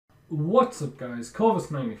What's up guys,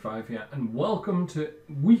 Corvus95 here and welcome to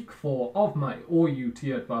week 4 of my OU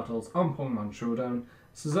tiered battles on Pokemon Showdown.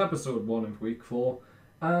 This is episode 1 of week 4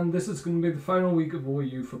 and this is going to be the final week of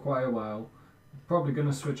OU for quite a while. Probably going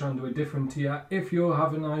to switch on to a different tier. If you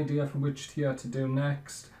have an idea for which tier to do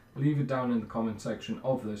next, leave it down in the comment section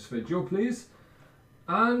of this video please.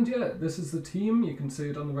 And yeah, this is the team, you can see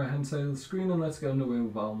it on the right hand side of the screen, and let's get underway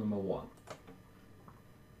with battle number 1.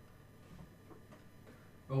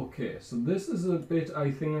 Okay, so this is a bit I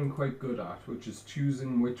think I'm quite good at, which is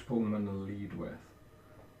choosing which Pokemon to lead with.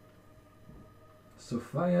 So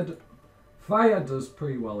Fire does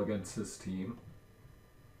pretty well against his team.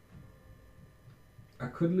 I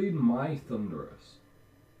could lead my Thunderous,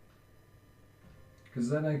 because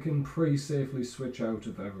then I can pretty safely switch out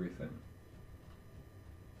of everything.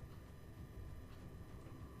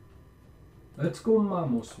 Let's go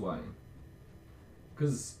Mamoswine,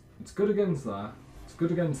 because it's good against that. It's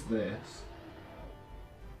good against this.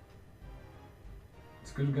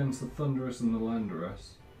 It's good against the Thunderous and the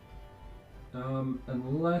Landorus.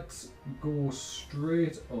 And let's go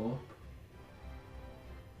straight up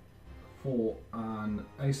for an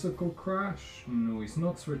Icicle Crash. No, he's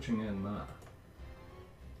not switching in that.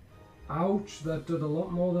 Ouch, that did a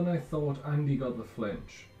lot more than I thought, and he got the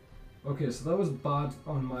flinch. Okay, so that was bad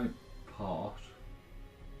on my part.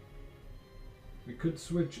 We could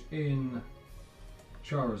switch in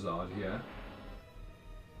Charizard here.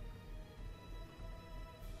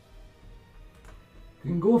 You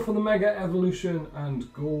can go for the Mega Evolution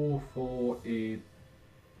and go for a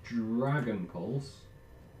Dragon Pulse.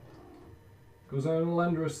 Goes out on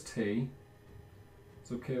Landorus T.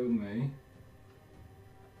 It's okay with me.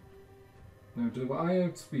 Now, do I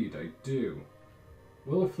outspeed? I do.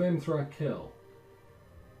 Will a Flamethrower kill?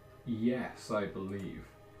 Yes, I believe.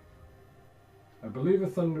 I believe a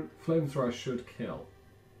Flamethrower should kill.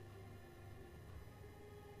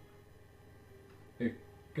 It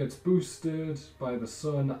gets boosted by the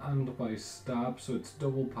sun and by stab, so it's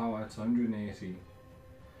double power, it's 180.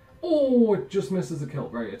 Oh, it just misses the kill.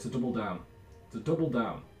 Right, it's a double down. It's a double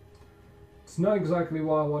down. It's not exactly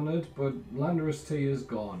what I wanted, but Landorus T is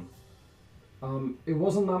gone. It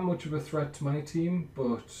wasn't that much of a threat to my team,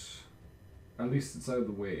 but at least it's out of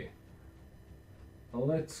the way.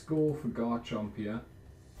 Let's go for Garchomp here.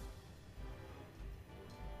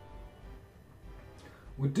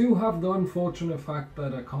 We do have the unfortunate fact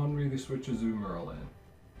that I can't really switch a Azumarill in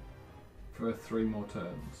for 3 more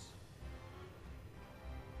turns.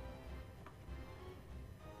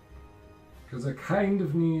 Because I kind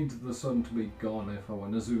of need the sun to be gone if I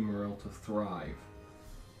want Azumarill to thrive.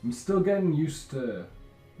 I'm still getting used to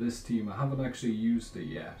this team, I haven't actually used it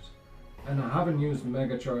yet. And I haven't used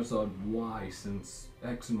Mega Charizard Y since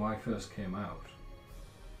X and Y first came out.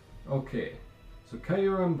 Okay, so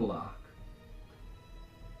Kyurem Black.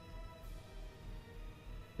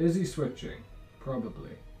 Is he switching?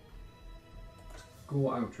 Probably.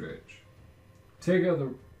 Go Outrage. Take out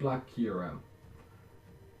the Black Kyurem.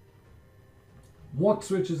 What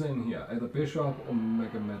switches in here? Either Bishop or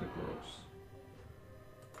Mega Metagross.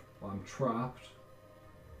 Well, I'm trapped.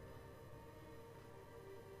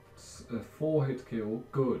 A 4-hit KO,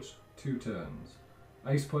 good, 2 turns.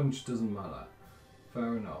 Ice Punch doesn't matter,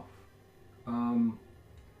 fair enough.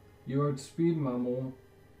 You outspeed Mammal,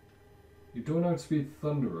 you don't outspeed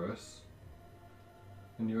Thunderous,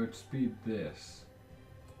 and you outspeed this.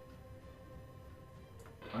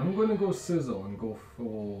 I'm going to go Sizzle and go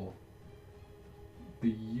for the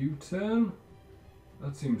U-turn?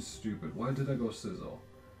 That seems stupid, why did I go Sizzle?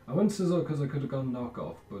 I went Sizzle because I could have gone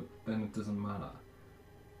Knockoff, but then it doesn't matter.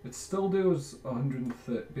 It still does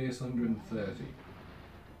base 130.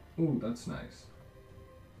 Ooh, that's nice.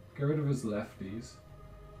 Get rid of his lefties.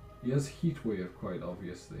 He has Heat Wave, quite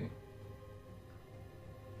obviously.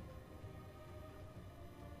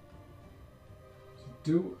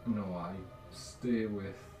 So I stay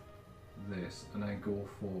with this and I go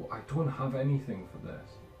for... I don't have anything for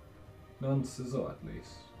this. Non-Scizor at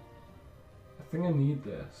least. I think I need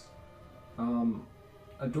this.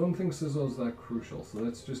 I don't think Scizzle's that crucial, so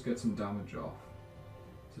let's just get some damage off.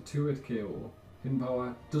 It's a 2-hit KO. Hidden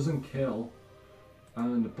Power doesn't kill,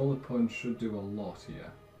 and a Bullet Punch should do a lot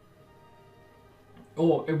here.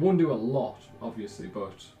 Oh, it won't do a lot, obviously,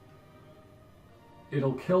 but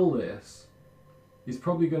it'll kill this. He's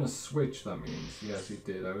probably going to switch, that means. Yes, he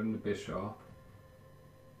did, out in the Bishop.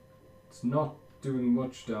 It's not doing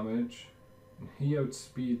much damage, and he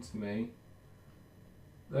outspeeds me.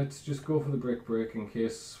 Let's just go for the Brick Break in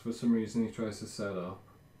case for some reason he tries to set up.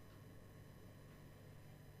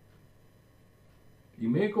 He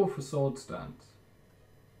may go for Sword Stance.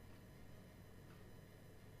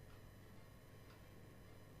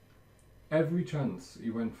 every chance he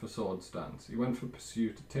went for Sword Stance. He went for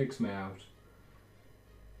Pursuit. It takes me out.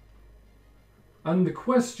 And the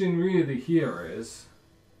question really here is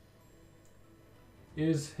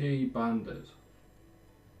he banded?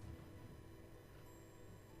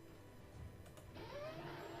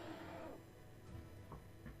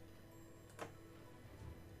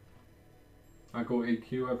 I go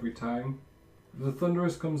EQ every time. If the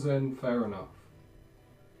Thunderous comes in, fair enough.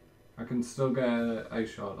 I can still get an Ice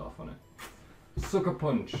Shard off on it. Sucker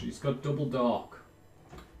Punch. He's got double Dark.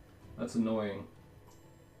 That's annoying.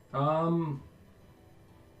 I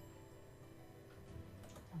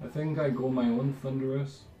think I go my own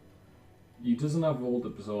Thunderous. He doesn't have Volt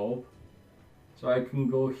Absorb. So I can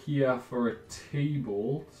go here for a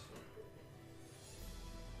T-Bolt.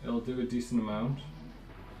 It'll do a decent amount.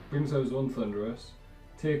 Brings out his own Thunderous.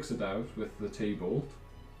 Takes it out with the T-Bolt.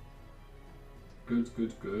 Good,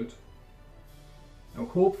 good, good. Now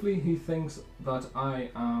hopefully he thinks that I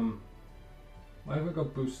am... Why have I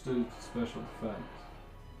got boosted special defense?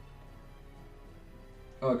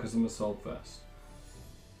 Oh, because I'm Assault Vest.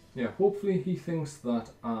 Yeah, hopefully he thinks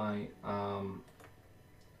that I am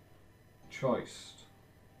choiced.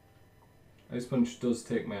 Ice Punch does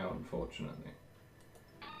take me out, unfortunately.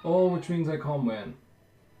 Oh, which means I can't win.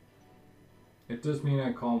 It does mean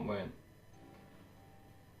I can't win.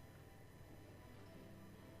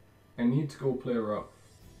 I need to go play rough.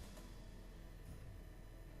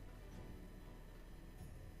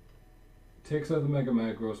 Takes out the Mega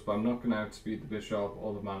Magros, but I'm not going to outspeed the Bishop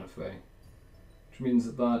or the Manaphy. Which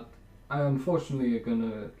means that I unfortunately are going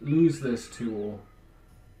to lose this 2-0.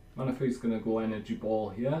 Manaphy's going to go Energy Ball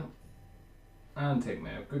here. And take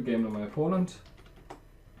me out. Good game to my opponent.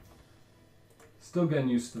 Still getting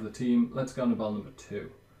used to the team. Let's go on to battle number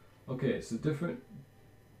 2. Okay, so different,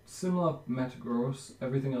 similar Metagross.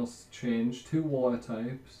 Everything else changed. 2 water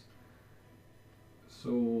types.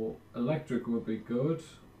 So Electric would be good.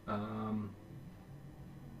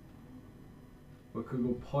 We could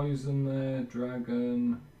go Poison there,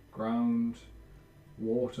 Dragon, Ground,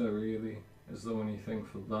 Water really is the only thing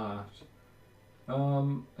for that.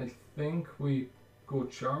 I think we go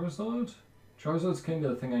Charizard. Charizard's kind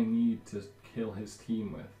of the thing I need to kill his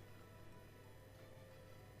team with.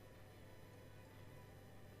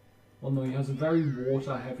 Well no, he has a very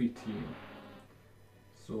water heavy team.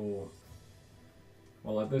 So,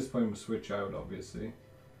 well at this point we'll switch out obviously.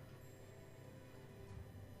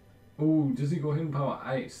 Oh, does he go Hidden Power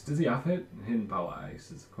Ice? Does he have Hidden Power Ice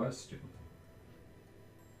is the question.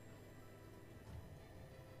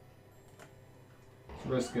 Let's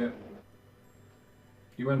risk it.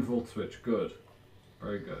 He went Volt Switch, good.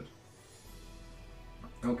 Very good.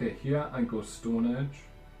 Okay, here I go Stone Edge.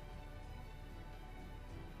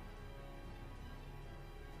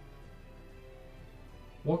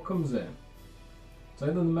 What comes in? It's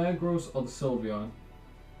either the Metagross or the Sylveon.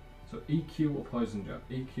 So EQ or Poison Jab,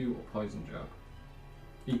 EQ or Poison Jab,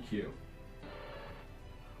 EQ.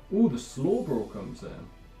 Ooh, the Slowbro comes in.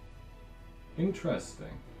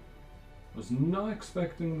 Interesting. Was not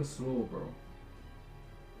expecting the Slowbro.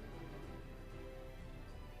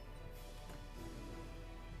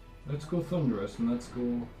 Let's go Thunderous and let's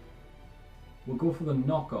go... We'll go for the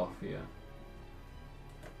knockoff here.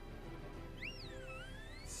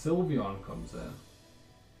 Sylveon comes in.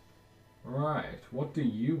 Right, what do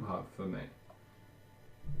you have for me?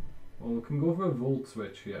 Well, we can go for a Volt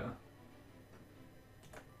Switch here.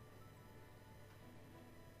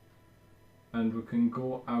 And we can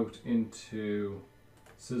go out into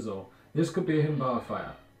Sizzle. This could be a Hidden Power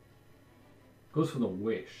Fire. Goes for the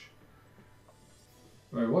Wish.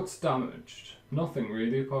 Right, what's damaged? Nothing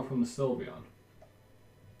really, apart from the Sylveon.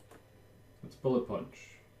 It's Bullet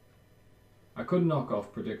Punch. I could knock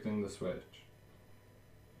off predicting the switch.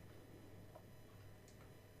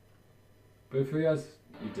 But if he has,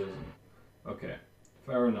 he doesn't. Okay,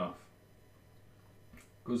 fair enough.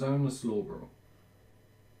 Goes down the Slowbro.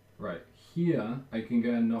 Right, here I can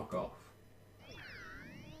get a knockoff.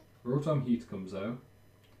 Rotom Heat comes out.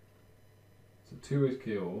 It's a 2-hit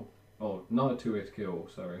KO. Oh, not a 2-hit KO,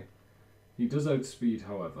 sorry. He does outspeed,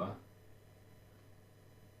 however.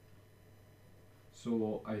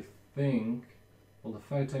 So I think... Well, the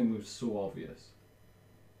Fire type move's so obvious.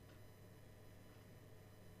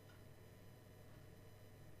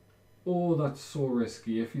 Oh, that's so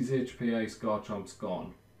risky. If he's HP Ice, Garchomp's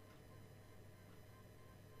gone.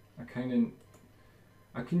 I can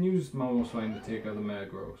use Mamoswine to take out the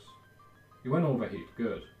Metagross. He went Overheat,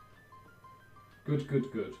 good. Good,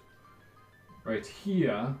 good, good. Right,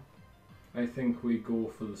 here, I think we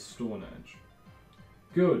go for the Stone Edge.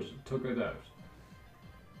 Good, took it out.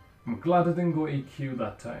 I'm glad I didn't go EQ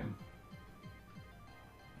that time.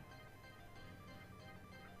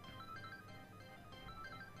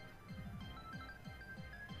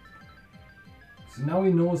 So now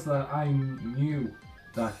he knows that I knew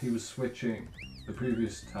that he was switching the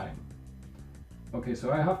previous time. Okay,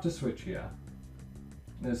 so I have to switch here.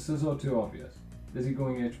 Is Scizor too obvious? Is he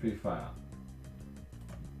going HP Fire?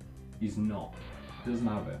 He's not. He doesn't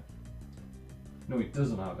have it. No, he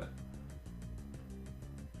doesn't have it.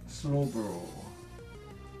 Slowbro.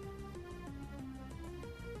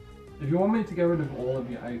 If you want me to get rid of all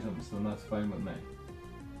of your items, then that's fine with me.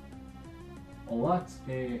 Well, that's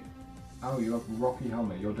a... Oh, you have Rocky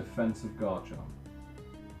Helmet, your defensive Garchomp.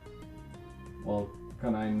 Well,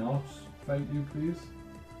 can I not fight you, please?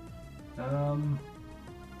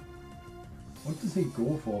 What does he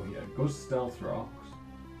go for here? Goes Stealth Rocks.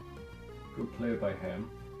 Good play by him.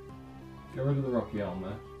 Get rid of the Rocky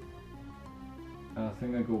Helmet. I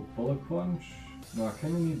think I go Bullet Punch. No, I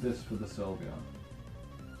kind of need this for the Sylveon.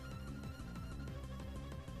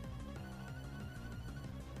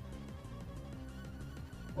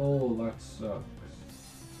 Oh, that sucks.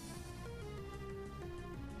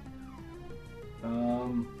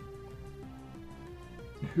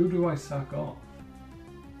 Who do I sack off?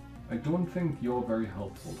 I don't think you're very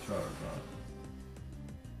helpful, Charizard.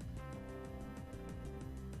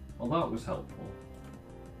 Well, that was helpful.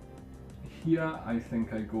 Here, I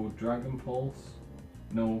think I go Dragon Pulse.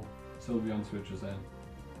 No, Sylveon switches in.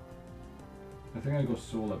 I think I go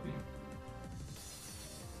Solar Beam.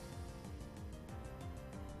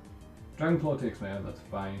 Dragon Claw takes me out, that's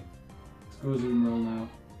fine. Let's go Azumarill now.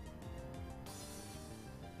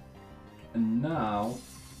 And now...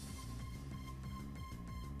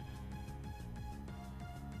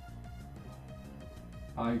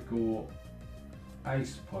 I go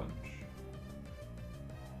Ice Punch.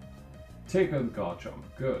 Take out the Garchomp,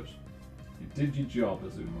 good. You did your job,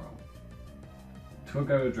 Azumarill.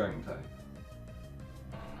 Took out a Dragon type.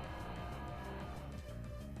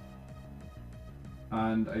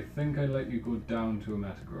 And I think I let you go down to a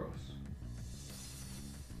Metagross.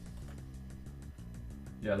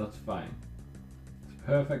 Yeah, that's fine. It's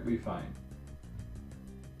perfectly fine.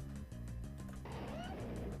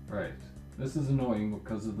 Right. This is annoying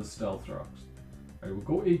because of the Stealth Rocks. Right, we'll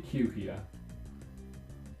go AQ here.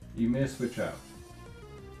 You may switch out.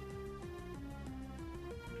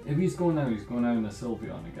 If he's going out, he's going out in a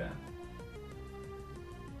Sylveon again.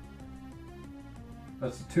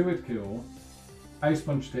 That's a 2-hit kill. Ice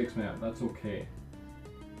Punch takes me out, that's okay.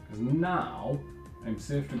 Because now, I'm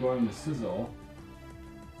safe to go out in the Scizor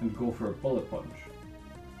and go for a Bullet Punch.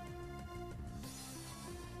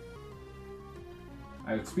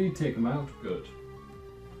 Outspeed, take him out, good.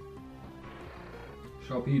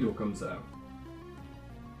 Sharpedo comes out.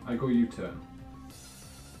 I go U-turn.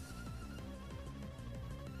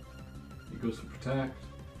 He goes for Protect.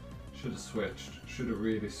 Should have switched. Should have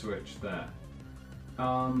really switched there.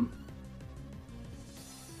 I've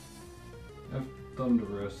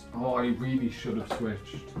Thunderous. Oh, I really should have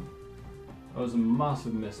switched. That was a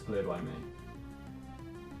massive misplay by me.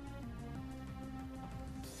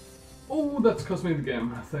 Oh, that's cost me the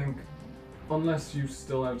game, I think. Unless you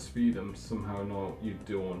still outspeed him somehow. No, you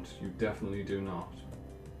don't. You definitely do not.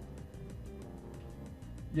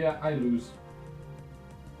 Yeah, I lose.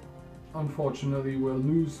 Unfortunately, we'll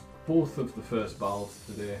lose both of the first battles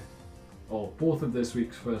today. Or both of this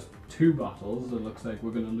week's first 2 battles. It looks like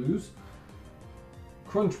we're going to lose.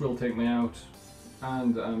 Crunch will take me out.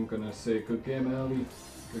 And I'm going to say good game early.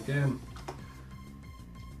 Good game.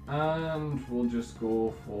 And we'll just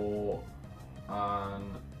go for an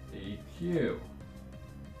EQ.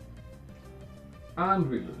 And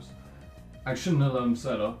we lose. I shouldn't have let him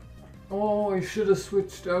set up. Oh, I should have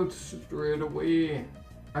switched out straight away.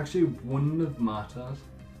 Actually, it wouldn't have mattered.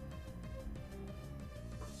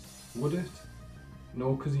 Would it?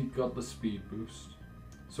 No, because he got the speed boost.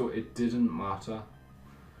 So it didn't matter.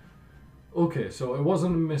 Okay, so it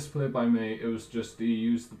wasn't a misplay by me, it was just he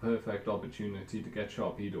used the perfect opportunity to get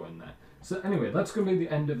Sharpedo in there. So anyway, that's going to be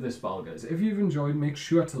the end of this battle, guys. If you've enjoyed, make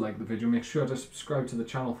sure to like the video, make sure to subscribe to the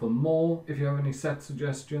channel for more. If you have any set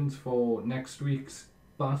suggestions for next week's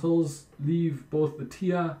battles, leave both the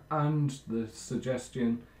tier and the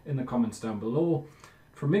suggestion in the comments down below.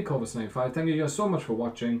 From me, Corvus95, thank you guys so much for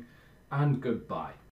watching, and goodbye.